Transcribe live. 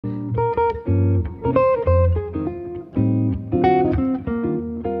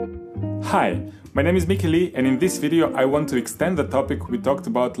Hi, my name is Mickey Lee, and in this video I want to extend the topic we talked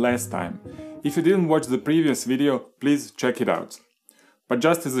about last time. If you didn't watch the previous video, please check it out. But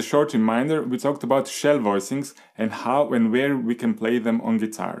just as a short reminder, we talked about shell voicings and how and where we can play them on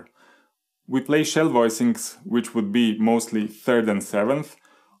guitar. We play shell voicings, which would be mostly 3rd and 7th,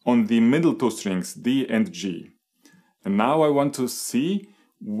 on the middle two strings, D and G. And now I want to see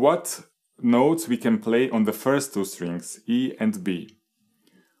what notes we can play on the first two strings, E and B.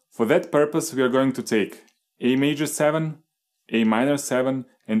 For that purpose, we are going to take A major 7, A minor 7,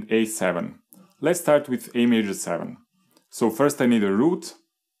 and A7. Let's start with A major 7. So first I need a root.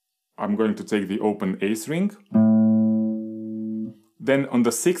 I'm going to take the open A string. Then on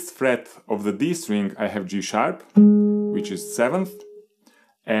the 6th fret of the D string I have G sharp, which is 7th.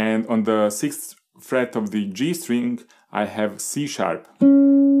 And on the 6th fret of the G string I have C sharp,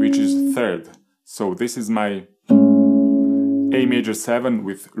 which is 3rd. So this is my A major 7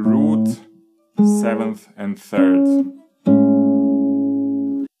 with root, 7th and 3rd.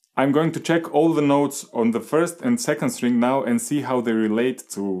 I'm going to check all the notes on the 1st and 2nd string now and see how they relate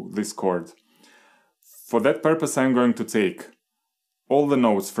to this chord. For that purpose I'm going to take all the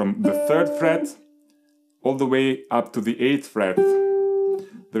notes from the 3rd fret all the way up to the 8th fret.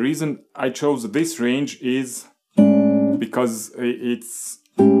 The reason I chose this range is because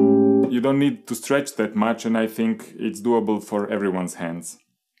you don't need to stretch that much, and I think it's doable for everyone's hands.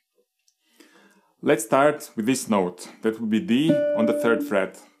 Let's start with this note. That would be D on the 3rd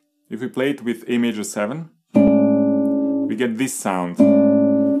fret. If we play it with A major 7, we get this sound.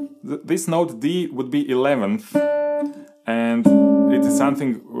 This note D would be 11th, and it is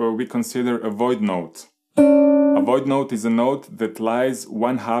something we consider a void note. A void note is a note that lies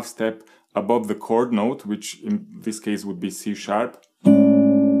 1/2 step above the chord note, which in this case would be C sharp.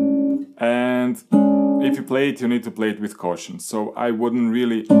 And if you play it, you need to play it with caution. So I wouldn't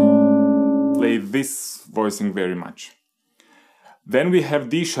really play this voicing very much. Then we have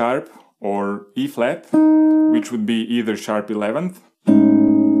D sharp or E flat, which would be either sharp 11th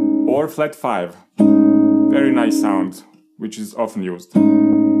or flat 5. Very nice sound, which is often used.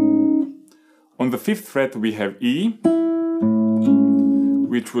 On the 5th fret we have E,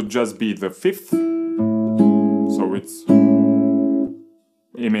 which would just be the 5th. So it's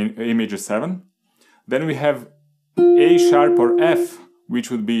A major 7. Then we have A sharp or F, which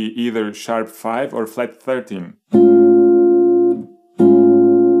would be either sharp 5 or flat 13.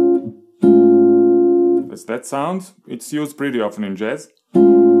 That's that sound. It's used pretty often in jazz.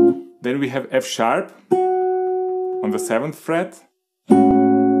 Then we have F sharp on the 7th fret.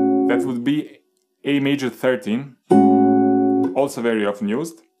 That would be A major 13, also very often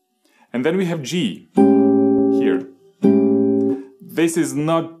used. And then we have G here. This is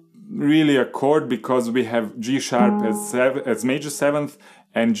not really a chord because we have G sharp as major 7th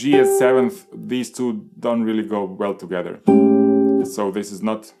and G as 7th. These two don't really go well together. So this is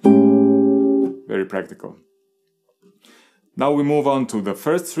not very practical. Now we move on to the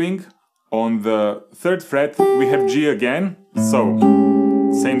 1st string. On the 3rd fret we have G again. So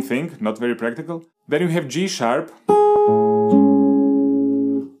same thing, not very practical. Then we have G sharp,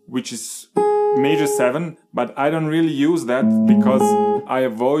 which is major 7, but I don't really use that because I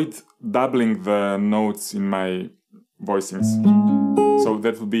avoid doubling the notes in my voicings. So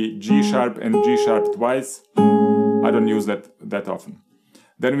that would be G sharp and G sharp twice. I don't use that often.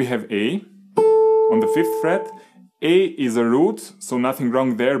 Then we have A on the 5th fret. A is a root, so nothing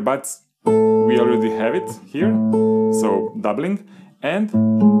wrong there, but we already have it here, so doubling. And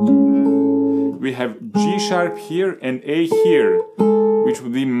we have G sharp here and A here, which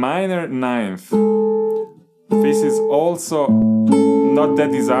would be minor 9th. This is also not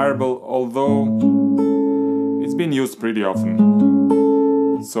that desirable, although it's been used pretty often.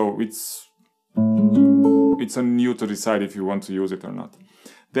 So it's on you to decide if you want to use it or not.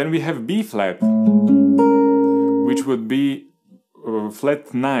 Then we have B flat, which would be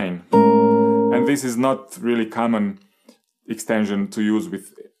flat 9. And this is not really common extension to use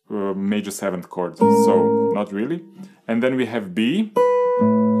with major 7th chord, so not really. And then we have B,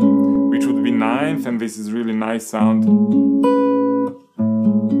 which would be 9th, and this is really nice sound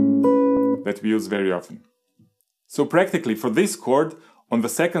that we use very often. So practically for this chord, on the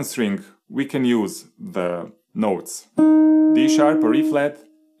 2nd string we can use the notes D sharp or E flat,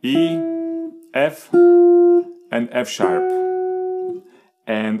 E, F and F sharp.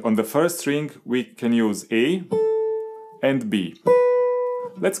 And on the 1st string we can use A and B.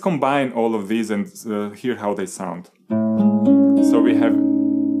 Let's combine all of these and hear how they sound. So we have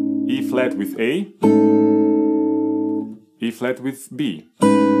E flat with A, E flat with B,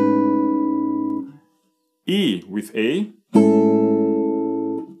 E with A,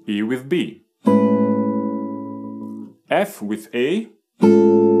 E with B, F with A,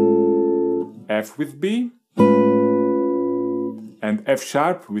 F with B, and F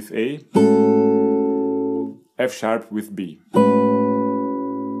sharp with A, F sharp with B.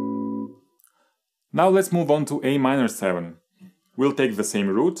 Now let's move on to A minor 7. We'll take the same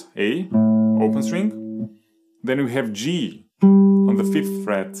root, A, open string, then we have G on the 5th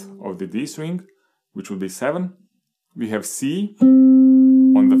fret of the D string, which will be 7. We have C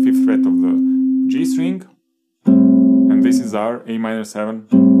on the 5th fret of the G string, and this is our A minor 7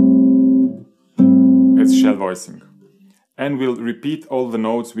 as shell voicing. And we'll repeat all the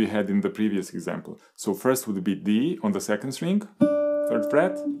notes we had in the previous example. So first would be D on the 2nd string, 3rd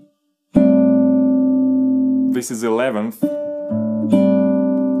fret. This is 11th,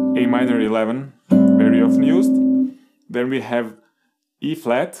 A minor 11, very often used. Then we have E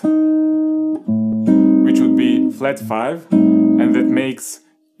flat, which would be flat 5, and that makes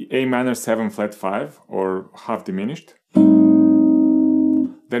A minor 7 flat 5, or half diminished.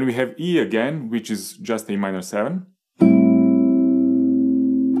 Then we have E again, which is just A minor 7.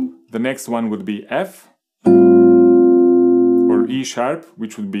 The next one would be F, or E sharp,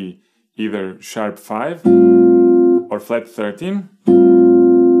 which would be either sharp 5 or flat 13.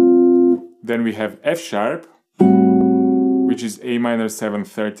 Then we have F sharp, which is A minor 7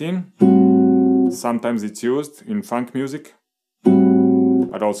 13. Sometimes it's used in funk music,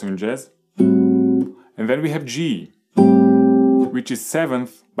 but also in jazz. And then we have G, which is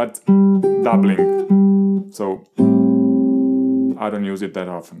 7th, but doubling. So I don't use it that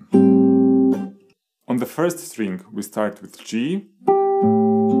often. On the 1st string, we start with G,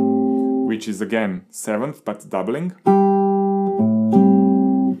 which is again 7th, but doubling.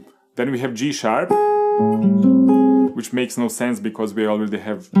 Then we have G sharp, which makes no sense because we already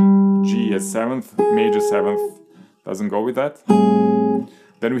have G as 7th, major 7th, doesn't go with that.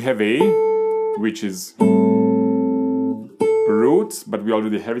 Then we have A, which is root, but we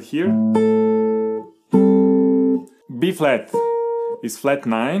already have it here. B flat is flat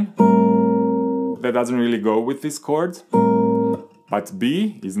 9, that doesn't really go with this chord, but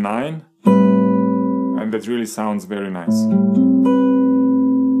B is 9, and that really sounds very nice.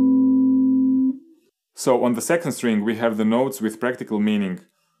 So on the 2nd string we have the notes with practical meaning,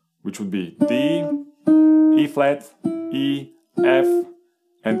 which would be D, E flat, E, F,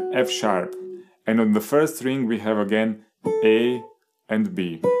 and F sharp. And on the 1st string we have again A and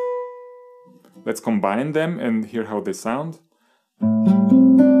B. Let's combine them and hear how they sound.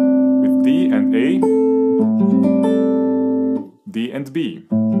 With D and A, D and B.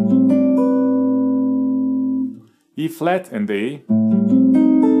 E flat and A,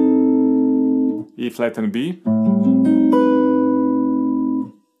 E flat and B,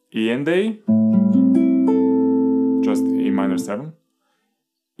 E and A, just A minor 7,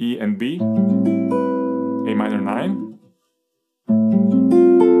 E and B, A minor 9,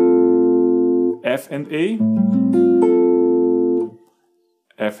 F and A,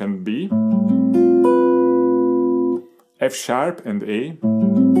 F and B, F sharp and A,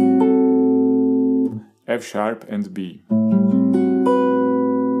 F sharp and B.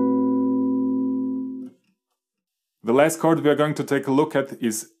 The last chord we are going to take a look at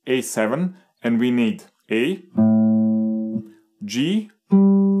is A7, and we need A, G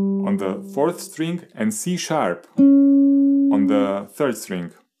on the 4th string, and C sharp on the 3rd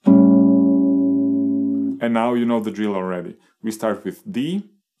string. And now you know the drill already. We start with D.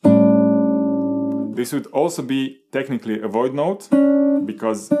 This would also be technically a void note,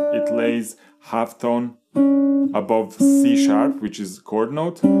 because it lays half tone above C sharp, which is chord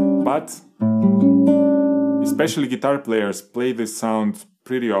note, but especially guitar players play this sound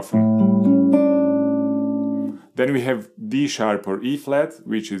pretty often. Then we have D sharp or E flat,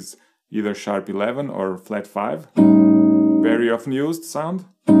 which is either sharp 11 or flat 5, very often used sound.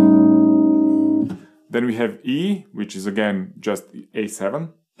 Then we have E, which is again just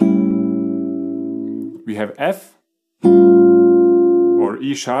A7. We have F or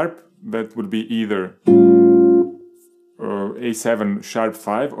E sharp, that would be either A7 sharp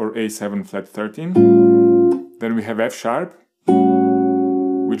 5 or A7 flat 13. Then we have F sharp,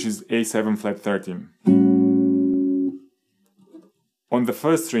 which is A7 flat 13. On the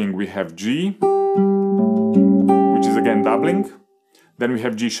 1st string we have G, which is again doubling. Then we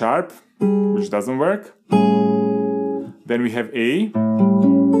have G sharp, which doesn't work. Then we have A,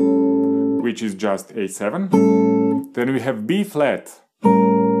 which is just A7. Then we have B flat,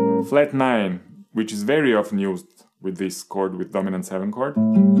 flat 9, which is very often used with this chord, with dominant 7 chord.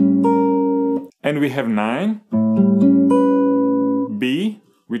 And we have 9, B,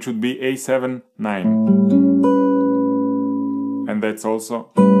 which would be A7 9. And that's also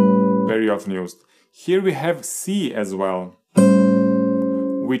very often used. Here we have C as well,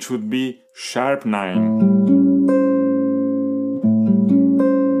 which would be sharp 9.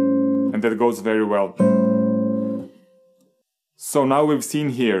 And that goes very well. So now we've seen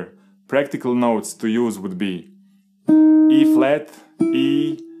here, practical notes to use would be E flat,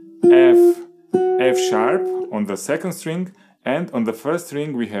 E, F, F sharp on the second string, and on the first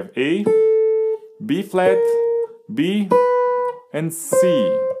string we have A, B flat, B, and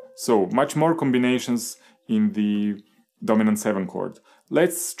C. So much more combinations in the dominant 7 chord.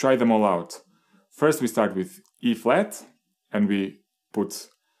 Let's try them all out. First we start with E flat, and we put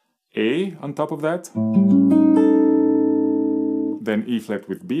A on top of that. Then E flat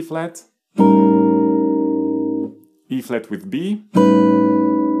with B flat, E flat with B,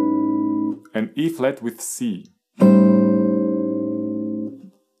 and E flat with C.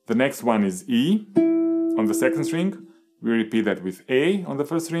 The next one is E on the second string. We repeat that with A on the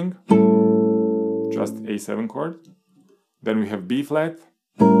first string, just A7 chord. Then we have B flat.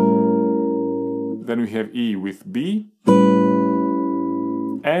 Then we have E with B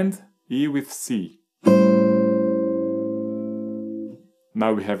and E with C.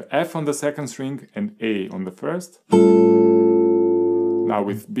 Now we have F on the second string and A on the first. Now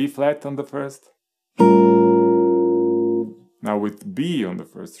with B flat on the first. Now with B on the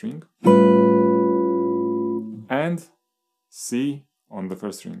first string. And C on the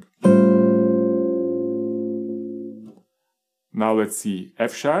first string. Now let's see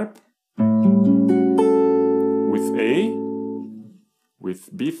F sharp with A, with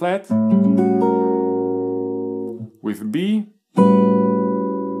B flat, with B,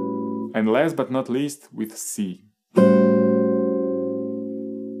 and last but not least with C.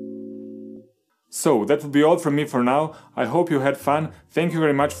 So that would be all from me for now. I hope you had fun. Thank you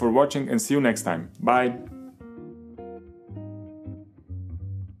very much for watching and see you next time. Bye!